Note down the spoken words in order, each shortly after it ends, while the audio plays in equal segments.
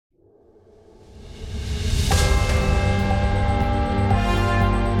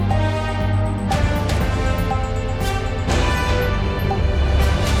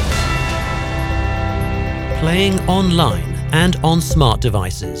Playing online and on smart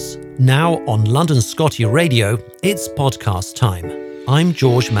devices. Now on London Scotty Radio, it's podcast time. I'm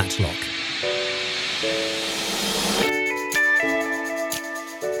George Matlock.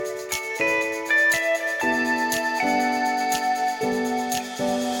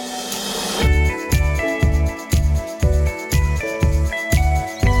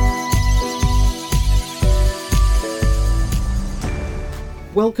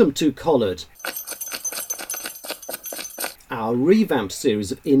 Welcome to Collared, our revamped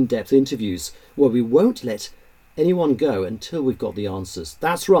series of in-depth interviews where we won't let anyone go until we've got the answers.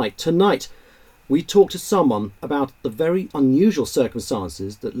 That's right, tonight we talk to someone about the very unusual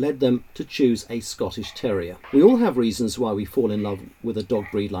circumstances that led them to choose a Scottish Terrier. We all have reasons why we fall in love with a dog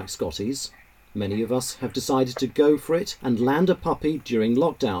breed like Scotties. Many of us have decided to go for it and land a puppy during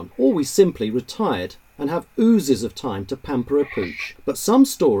lockdown, or we simply retired and have oozes of time to pamper a pooch. But some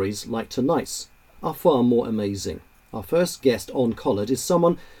stories, like tonight's, are far more amazing. Our first guest on Collared is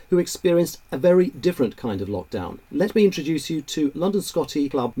someone who experienced a very different kind of lockdown. Let me introduce you to London Scotty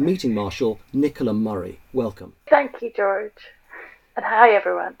Club meeting marshal Nicola Murray. Welcome. Thank you, George. And hi,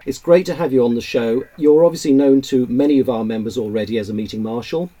 everyone. It's great to have you on the show. You're obviously known to many of our members already as a meeting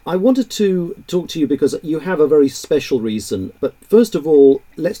marshal. I wanted to talk to you because you have a very special reason. But first of all,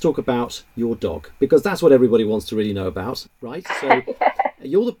 let's talk about your dog, because that's what everybody wants to really know about, right? So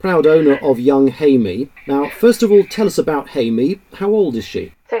you're the proud owner of young Hamey. Now, first of all, tell us about Hamey. How old is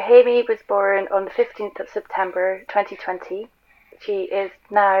she? So Hamey was born on the 15th of September 2020. She is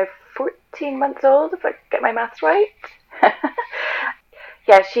now 14 months old, if I get my maths right.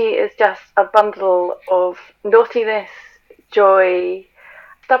 Yeah, she is just a bundle of naughtiness, joy,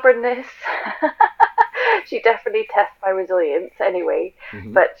 stubbornness. She definitely tests my resilience anyway,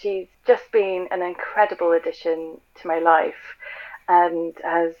 but she's just been an incredible addition to my life and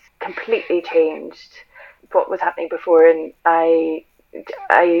has completely changed what was happening before, and I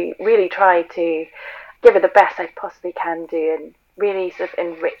really try to give her the best I possibly can do and really sort of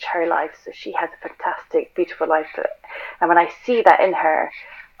enrich her life so she has a fantastic, beautiful life. And when I see that in her,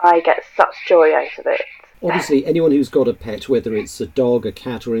 I get such joy out of it. Obviously, anyone who's got a pet, whether it's a dog, a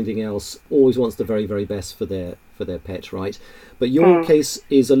cat or anything else, always wants the very, very best for their pet, right? But your case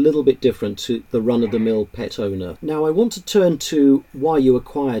is a little bit different to the run-of-the-mill pet owner. Now, I want to turn to why you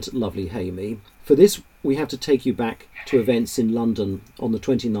acquired lovely Hamey. For this, we have to take you back to events in London on the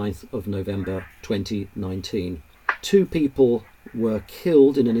 29th of November 2019. 2 people were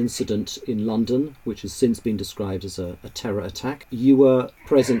killed in an incident in London, which has since been described as a terror attack. You were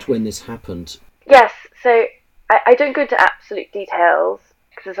present when this happened. Yes, so I don't go into absolute details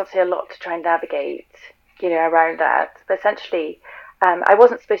because there's obviously a lot to try and navigate, around that. But essentially, I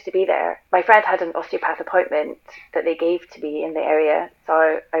wasn't supposed to be there. My friend had an osteopath appointment that they gave to me in the area,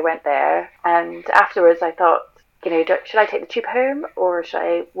 so I went there. And afterwards, I thought, should I take the tube home or should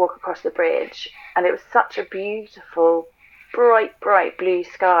I walk across the bridge? And it was such a beautiful, bright blue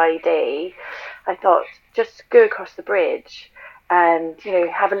sky day. I thought, just go across the bridge and,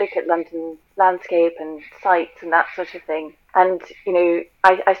 have a look at London landscape and sights and that sort of thing. And,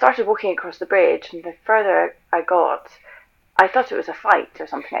 I started walking across the bridge, and the further I got, I thought it was a fight or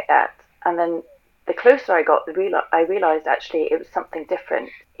something like that. And then the closer I got, I realised actually it was something different.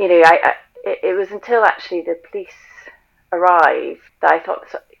 It was until actually the police arrived that I thought,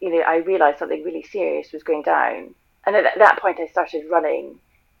 I realised something really serious was going down. And at that point I started running,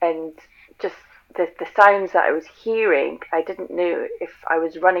 and just the sounds that I was hearing, I didn't know if I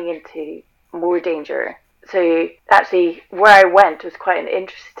was running into more danger. So actually where I went was quite an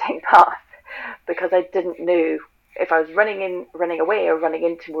interesting path, because I didn't know if I was running away or running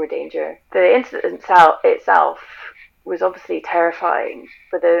into more danger. The incident itself was obviously terrifying,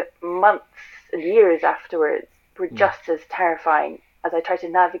 but the months and years afterwards were just as terrifying as I tried to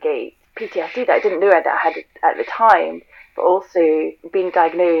navigate PTSD that I didn't know that I had at the time, but also being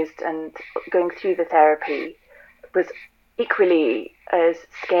diagnosed and going through the therapy was equally as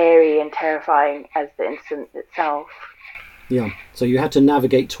scary and terrifying as the incident itself. Yeah, so you had to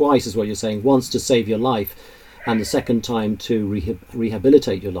navigate twice, is what you're saying. Once to save your life, and the second time to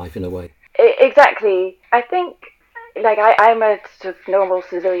rehabilitate your life in a way. Exactly. I think, I'm a sort of normal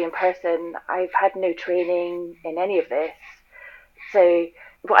civilian person. I've had no training in any of this. So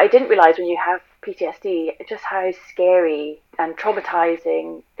what I didn't realise when you have PTSD, just how scary and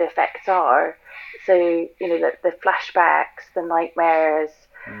traumatising the effects are. So, the flashbacks, the nightmares,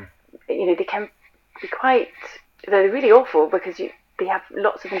 they can be they're really awful, because they have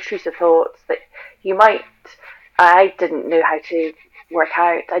lots of intrusive thoughts that I didn't know how to work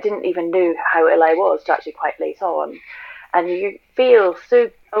out. I didn't even know how ill I was till actually quite late on. And you feel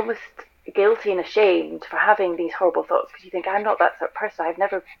so almost guilty and ashamed for having these horrible thoughts, because you think, I'm not that sort of person. I've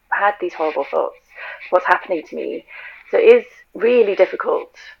never had these horrible thoughts. What's happening to me? So it is really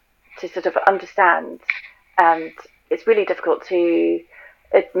difficult to sort of understand, and it's really difficult to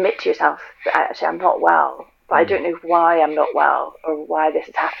admit to yourself that actually I'm not well, but I don't know why I'm not well or why this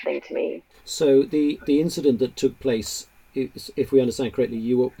is happening to me. So the incident that took place, if we understand correctly,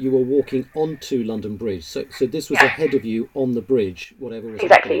 you were walking onto London Bridge. So this was ahead of you on the bridge, whatever was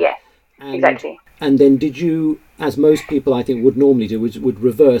Exactly, happening. yes. And, exactly. And then did you, as most people I think would normally do, would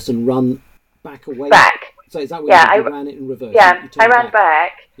reverse and run back away? Back. So is that what you ran it in reverse? Yeah, I ran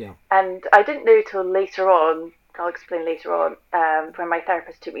back. Yeah. And I didn't know till later on, I'll explain later on, when my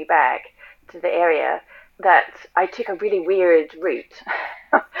therapist took me back to the area, that I took a really weird route.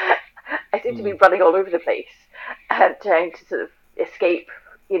 I seemed to be running all over the place and trying to sort of escape,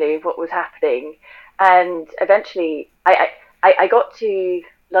 what was happening. And eventually I got to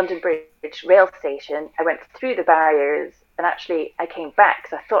London Bridge rail station. I went through the barriers, and actually I came back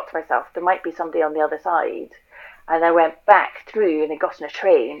because I thought to myself, there might be somebody on the other side. And I went back through and I got on a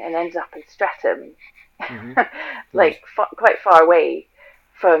train and ended up in Streatham, quite far away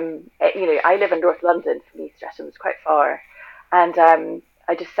from, I live in North London. For me, Streatham was quite far. And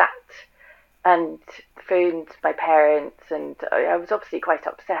I just sat and phoned my parents, and I was obviously quite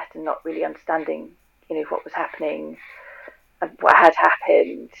upset and not really understanding, what was happening and what had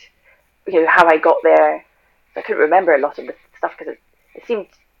happened, how I got there. So I couldn't remember a lot of the stuff because it seemed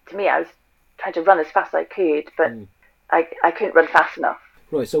to me I was trying to run as fast as I could, but I couldn't run fast enough.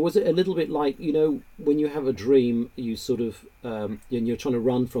 Right, so was it a little bit like, when you have a dream, you sort of, and you're trying to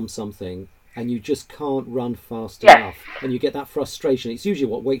run from something, and you just can't run fast enough, and you get that frustration. It's usually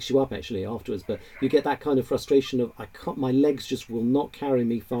what wakes you up actually afterwards, but you get that kind of frustration of, my legs just will not carry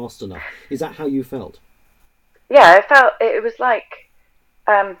me fast enough. Is that how you felt? Yeah, I felt it was like,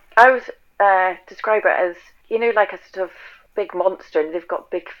 I was describe it as, like a sort of big monster, and they've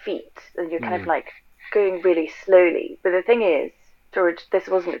got big feet, and you're kind of like going really slowly. But the thing is, George, this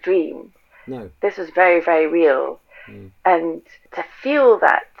wasn't a dream. No. This was very, very real. And to feel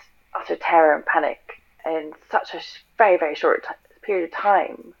that utter terror and panic in such a very, very short period of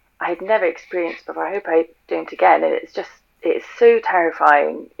time, I had never experienced before. I hope I don't again. And it's so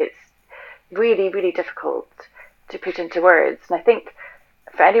terrifying. It's really, really difficult to put into words. And I think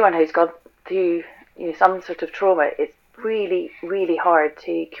for anyone who's gone through, some sort of trauma, it's really, really hard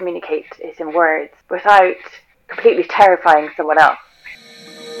to communicate it in words without completely terrifying someone else.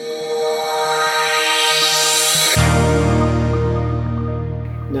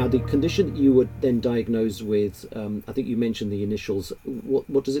 Now, the condition you were then diagnosed with, I think you mentioned the initials.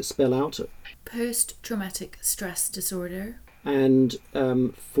 What does it spell out? Post-traumatic stress disorder. And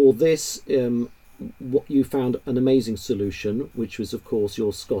for this, what you found an amazing solution, which was, of course,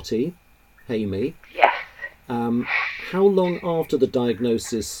 your Scotty, Hamey. Yes. How long after the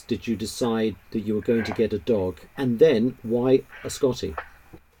diagnosis did you decide that you were going to get a dog? And then, why a Scotty?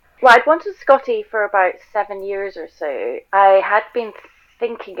 Well, I'd wanted a Scotty for about 7 years or so. I had been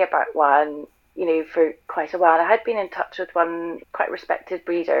thinking about one, for quite a while. I had been in touch with one quite respected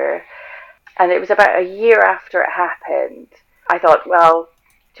breeder, and it was about a year after it happened. I thought, well,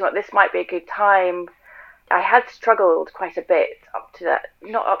 do you know what, this might be a good time. I had struggled quite a bit up to that,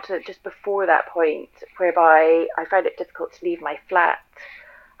 not up to just before that point, whereby I found it difficult to leave my flat.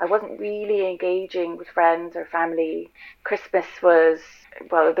 I wasn't really engaging with friends or family. Christmas was,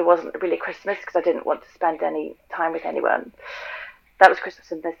 well, there wasn't really Christmas because I didn't want to spend any time with anyone. That was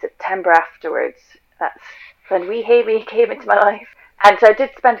Christmas, and the September afterwards, that's when wee Hamey came into my life. And so I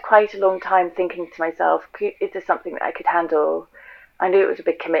did spend quite a long time thinking to myself, is this something that I could handle? I knew it was a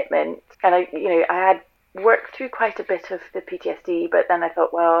big commitment, and I had worked through quite a bit of the PTSD, but then I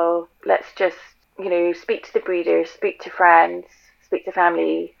thought, well, let's just, speak to the breeders, speak to friends, speak to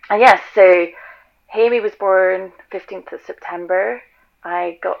family. And yes, so Hamey was born 15th of September.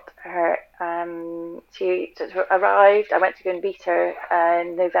 I got her, she arrived, I went to go and meet her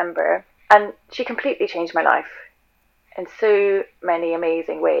in November, and she completely changed my life in so many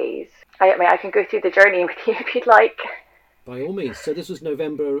amazing ways. I mean, I can go through the journey with you if you'd like. By all means. So this was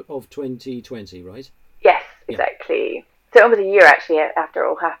November of 2020, right? Yes, exactly. Yeah. So almost a year actually after it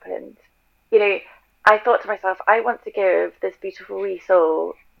all happened. I thought to myself, I want to give this beautiful wee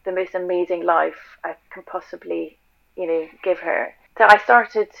soul the most amazing life I can possibly, give her. So I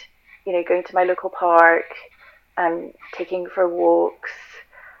started, going to my local park and taking her for walks.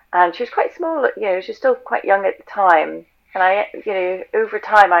 And she was quite small, she was still quite young at the time. And I, over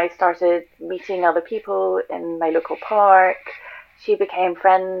time, I started meeting other people in my local park. She became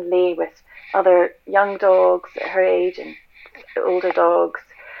friendly with other young dogs at her age and older dogs.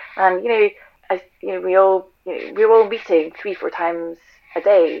 And we were all meeting 3-4 times a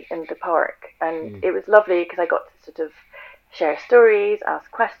day in the park, and it was lovely because I got to sort of share stories,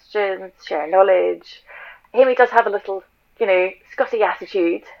 ask questions, share knowledge. Amy does have a little, Scotty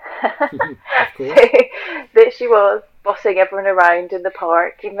attitude, Of so course. that she was bossing everyone around in the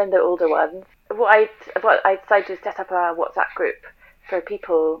park, even the older ones. What I decided to set up a WhatsApp group for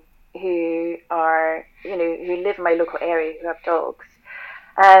people who are, who live in my local area who have dogs,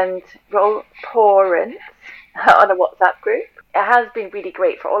 and we're all parents on a WhatsApp group. It has been really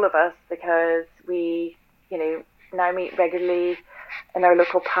great for all of us because we, now meet regularly in our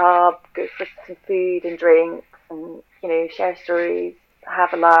local pub, go for some food and drinks, and share stories,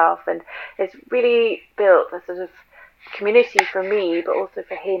 have a laugh, and it's really built a sort of community for me, but also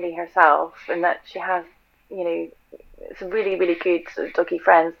for Hayley herself, and that she has, some really really good sort of doggy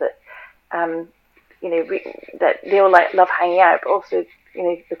friends that, that they all love hanging out, but also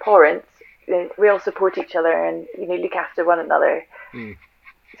the parents. We all support each other and look after one another.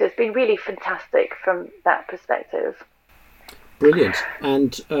 So it's been really fantastic from that perspective. Brilliant.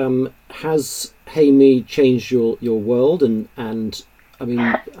 And has Amy changed your world? And I mean,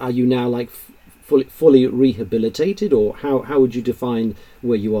 are you now like fully rehabilitated, or how would you define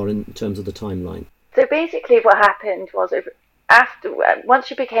where you are in terms of the timeline? So basically, what happened was once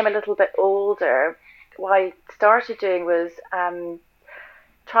she became a little bit older, what I started doing was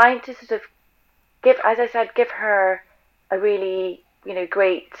trying to sort of give her a really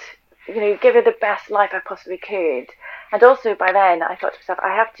great, give her the best life I possibly could. And also by then I thought to myself,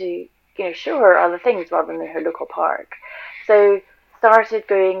 I have to show her other things rather than her local park. So started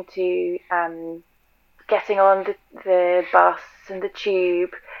going to getting on the bus and the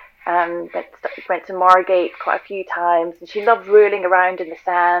tube. Went to Margate quite a few times, and she loved rolling around in the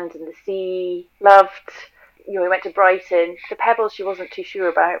sand and the sea. Loved, we went to Brighton. The pebbles she wasn't too sure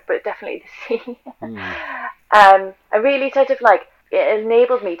about, but definitely the sea. And really sort of like it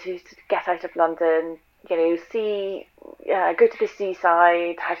enabled me to get out of London, see, go to the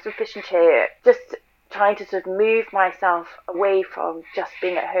seaside, have some fish and chips, just trying to sort of move myself away from just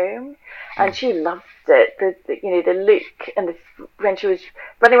being at home. And she loved it. The look, and when she was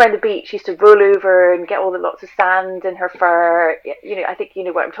running around the beach, she used to roll over and get all the lots of sand in her fur. I think you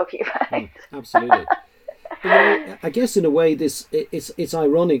know what I'm talking about. Absolutely. But, I guess in a way, it's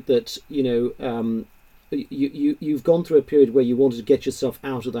ironic that you've gone through a period where you wanted to get yourself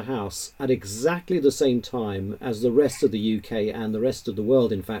out of the house at exactly the same time as the rest of the UK and the rest of the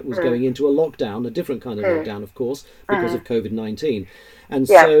world, in fact, was going into a lockdown, a different kind of lockdown, of course, because of COVID-19. And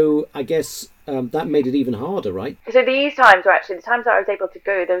so I guess that made it even harder, right? So these times were actually the times that I was able to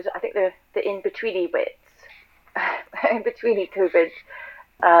go. There was, I think, the in-betweeny bits, in-betweeny COVID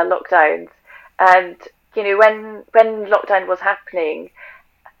lockdowns. And, when lockdown was happening,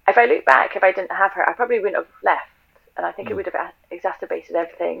 if I look back, if I didn't have her, I probably wouldn't have left, and I think it would have exacerbated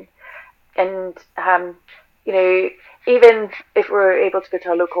everything. And even if we were able to go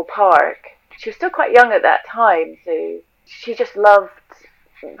to a local park, she was still quite young at that time, so she just loved.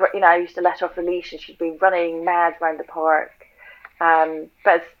 I used to let her off the leash, and she'd be running mad around the park. But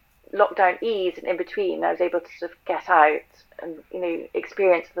as lockdown eased, and in between, I was able to sort of get out and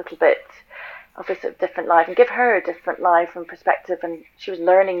experience a little bit of a sort of different life and give her a different life and perspective, and she was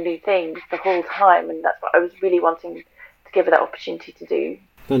learning new things the whole time, and that's what I was really wanting to give her that opportunity to do.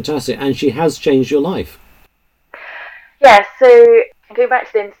 Fantastic. And she has changed your life. Yeah, so going back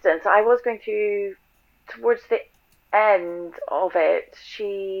to the instance, I was going towards the end of it,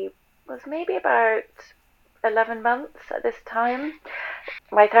 she was maybe about 11 months at this time.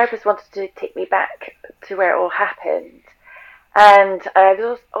 My therapist wanted to take me back to where it all happened. And I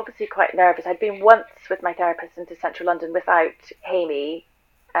was obviously quite nervous. I'd been once with my therapist into central London without Amy.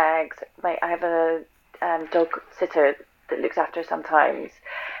 I have a dog sitter that looks after her sometimes.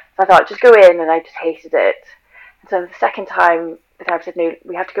 So I thought, just go in, and I just hated it. And so the second time, the therapist said, no,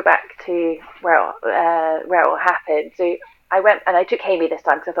 we have to go back to where it all happened. So I went, and I took Amy this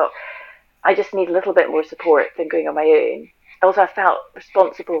time because I thought, I just need a little bit more support than going on my own. Also, I felt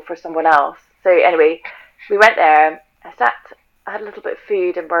responsible for someone else. So anyway, we went there. I had a little bit of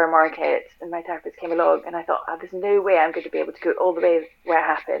food in Borough Market, and my therapist came along, and I thought, there's no way I'm going to be able to go all the way where it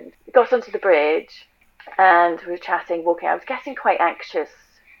happened. We got onto the bridge, and we were chatting, walking. I was getting quite anxious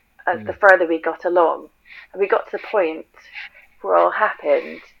as the further we got along. And we got to the point where it all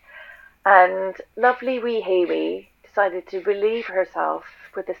happened, and lovely wee Amy decided to relieve herself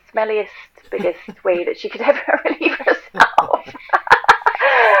with the smelliest, biggest way that she could ever relieve herself.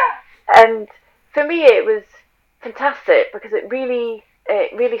 And for me, it was fantastic because it really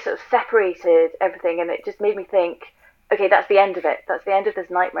sort of separated everything, and it just made me think, okay, that's the end of it. That's the end of this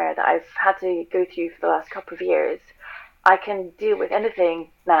nightmare that I've had to go through for the last couple of years. I can deal with anything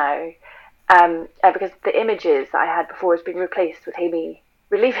now, because the images that I had before has been replaced with Amy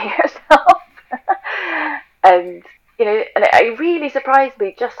relieving herself. And, and it really surprised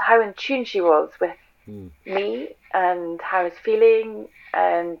me just how in tune she was with me and how I was feeling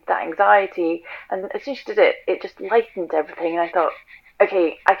and that anxiety. And as soon as she did it, it just lightened everything. And I thought,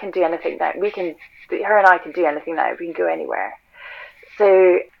 okay, I can do anything now. Her and I can do anything now. We can go anywhere.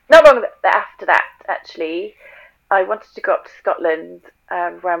 So not long after that, actually, I wanted to go up to Scotland,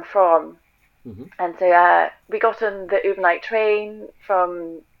 where I'm from. Mm-hmm. And so we got on the overnight train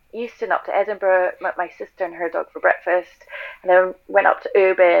from Euston up to Edinburgh, met my sister and her dog for breakfast, and then went up to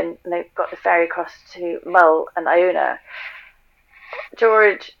Oban, and then got the ferry across to Mull and Iona.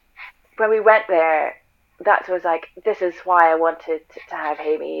 George, when we went there, that was like, this is why I wanted to have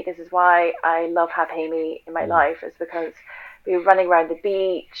Amy. This is why I love have Amy in my life, is because we were running around the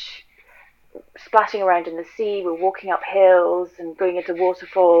beach, splashing around in the sea, we were walking up hills and going into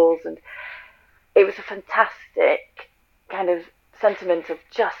waterfalls, and it was a fantastic kind of sentiment of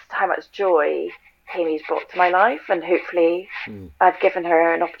just how much joy Amy's brought to my life, and hopefully I've given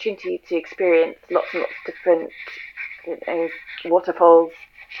her an opportunity to experience lots and lots of different waterfalls,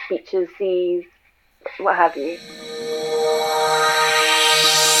 beaches, seas, what have you.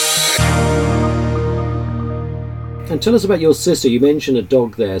 And tell us about your sister. You mentioned a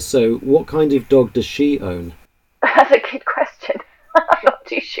dog there. So what kind of dog does she own? That's a good question. I'm not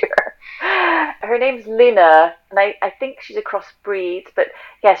too sure. Her name's Luna, and I think she's a crossbreed, but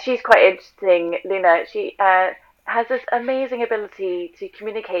yeah, she's quite interesting. Luna, she has this amazing ability to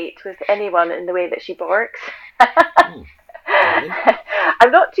communicate with anyone in the way that she barks. Really?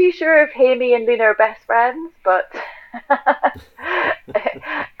 I'm not too sure if Amy and Luna are best friends, but I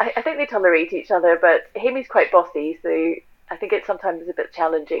think they tolerate each other, but Amy's quite bossy, so I think it's sometimes a bit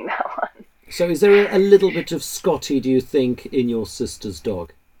challenging, that one. So is there a little bit of Scotty, do you think, in your sister's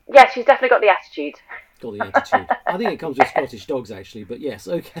dog? Yeah, she's definitely got the attitude. Got the attitude. I think it comes with Scottish dogs, actually, but yes,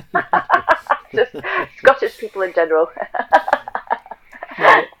 okay. Just Scottish people in general.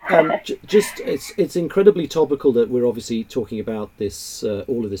 Now, it's incredibly topical that we're obviously talking about this,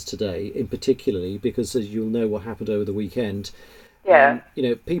 all of this today, in particularly because, as you'll know, what happened over the weekend. Yeah.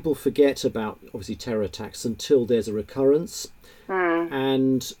 People forget about obviously terror attacks until there's a recurrence.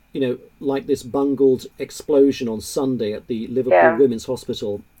 And like this bungled explosion on Sunday at the Liverpool Women's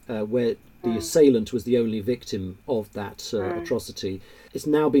Hospital, where the assailant was the only victim of that atrocity. It's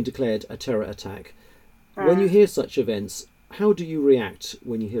now been declared a terror attack. When you hear such events, how do you react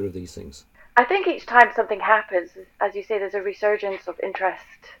when you hear of these things? I think each time something happens, as you say, there's a resurgence of interest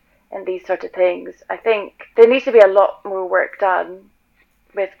in these sort of things. I think there needs to be a lot more work done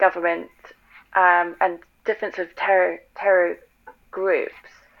with government and different sort of terror groups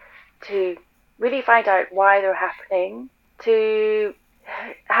to really find out why they're happening, to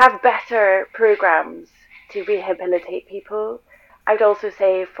have better programs to rehabilitate people. I would also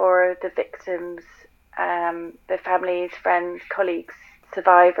say for the victims, the families, friends, colleagues,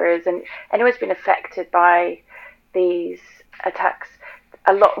 survivors, and anyone who's been affected by these attacks,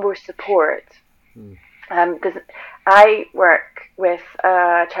 a lot more support. I work with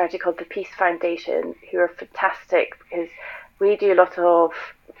a charity called the Peace Foundation, who are fantastic because we do a lot of,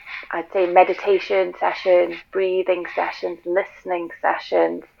 I'd say, meditation sessions, breathing sessions, listening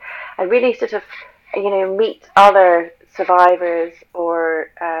sessions, and really sort of, meet other survivors or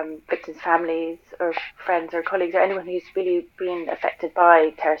victims' families or friends or colleagues or anyone who's really been affected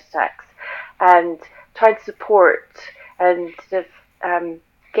by terrorist attacks, and try and support and sort of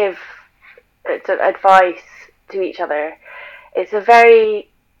give sort of advice to each other. It's a very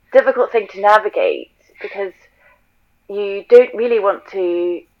difficult thing to navigate because you don't really want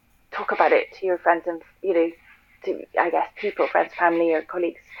to talk about it to your friends and, to, I guess, people, friends, family or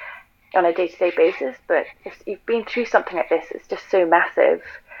colleagues on a day-to-day basis. But if you've been through something like this, it's just so massive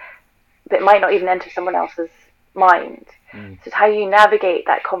that it might not even enter someone else's mind. So it's how you navigate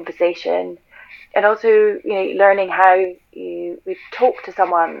that conversation, and also, learning how you would talk to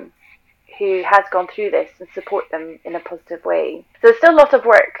someone who has gone through this and support them in a positive way. So there's still a lot of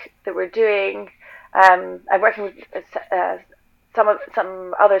work that we're doing. I'm working with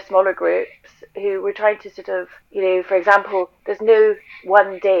some other smaller groups who we're trying to sort of, for example, there's no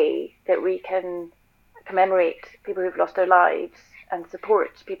one day that we can commemorate people who've lost their lives and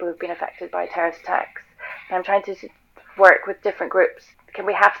support people who've been affected by terrorist attacks. And I'm trying to work with different groups. Can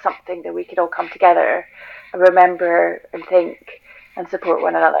we have something that we could all come together and remember and think and support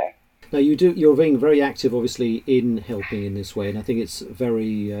one another? Now you're being very active, obviously, in helping in this way, and I think it's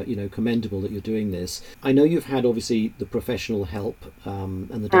very, commendable that you're doing this. I know you've had, obviously, the professional help and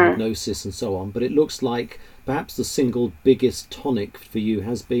the diagnosis and so on, but it looks like perhaps the single biggest tonic for you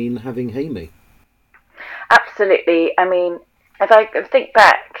has been having Hamey. Absolutely. I mean, if I think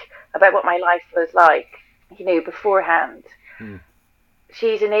back about what my life was like, beforehand,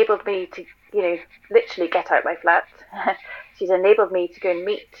 she's enabled me to, literally get out my flat. She's enabled me to go and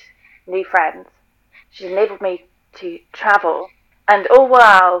meet new friends. She's enabled me to travel. And all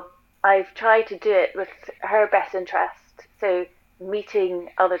while I've tried to do it with her best interest. So meeting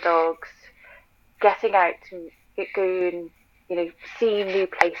other dogs, getting out to go and, see new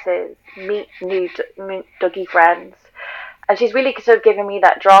places, meet new doggy friends. And she's really sort of given me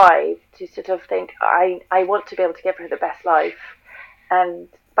that drive to sort of think, I want to be able to give her the best life. And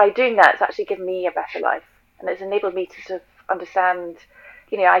by doing that, it's actually given me a better life. And it's enabled me to sort of understand,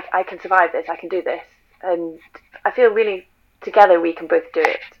 I can survive this, I can do this. And I feel really together we can both do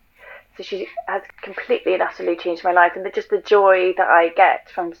it. So she has completely and utterly changed my life. And just the joy that I get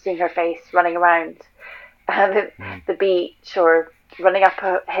from seeing her face running around the beach or running up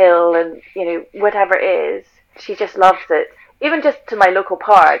a hill and, whatever it is, she just loves it. Even just to my local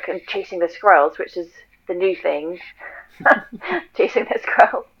park and chasing the squirrels, which is the new thing, chasing the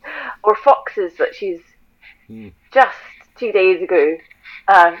squirrels, or foxes that she's just 2 days ago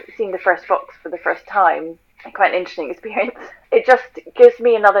seen the first fox for the first time. Quite an interesting experience. It just gives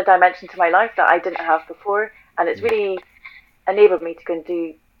me another dimension to my life that I didn't have before, and it's really enabled me to go and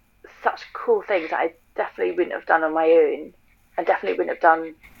do such cool things that I definitely wouldn't have done on my own, and definitely wouldn't have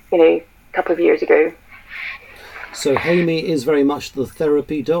done, a couple of years ago. So Hamey is very much the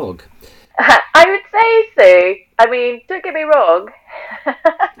therapy dog. I would say so. I mean, don't get me wrong.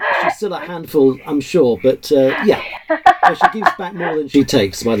 She's still a handful, I'm sure, but she gives back more than she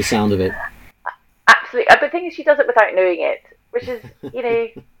takes by the sound of it. Absolutely. But the thing is, she does it without knowing it, which is,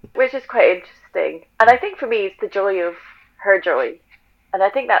 which is quite interesting. And I think for me, it's the joy of her joy. And I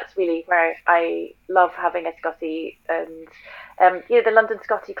think that's really where I love having a Scottie. And, the London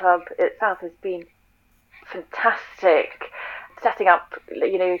Scottie Club itself has been fantastic. Setting up,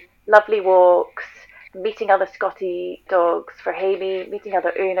 lovely walks, meeting other Scottie dogs for Hamey, meeting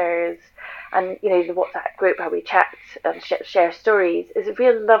other owners, and the WhatsApp group where we chat and share stories is a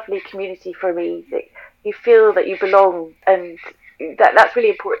real lovely community for me. That you feel that you belong, and that's really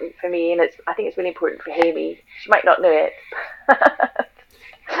important for me. And I think it's really important for Hamey. She might not know it.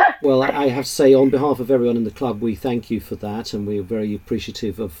 Well, I have to say, on behalf of everyone in the club, we thank you for that, and we're very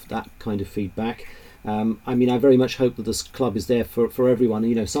appreciative of that kind of feedback. I very much hope that this club is there for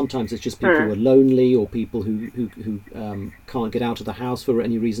everyone. Sometimes it's just people who are lonely, or people who can't get out of the house for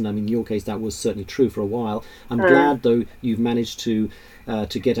any reason. In your case, that was certainly true for a while. I'm glad, though, you've managed to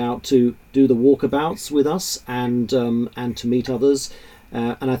get out to do the walkabouts with us and to meet others.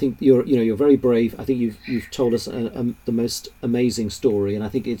 And I think you're very brave. I think you've told us the most amazing story, and I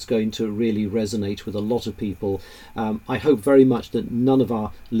think it's going to really resonate with a lot of people. I hope very much that none of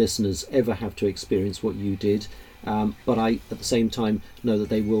our listeners ever have to experience what you did, but I, at the same time, know that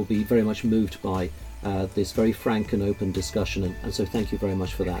they will be very much moved by this very frank and open discussion, and so thank you very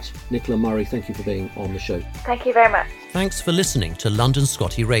much for that. Nicola Murray, thank you for being on the show. Thank you very much. Thanks for listening to London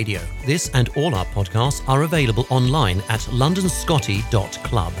Scottie Radio. This and all our podcasts are available online at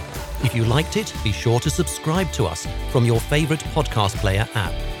londonscottie.club. If you liked it, be sure to subscribe to us from your favourite podcast player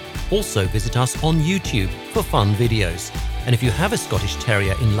app. Also visit us on YouTube for fun videos. And if you have a Scottish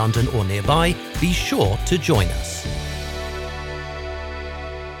Terrier in London or nearby, be sure to join us.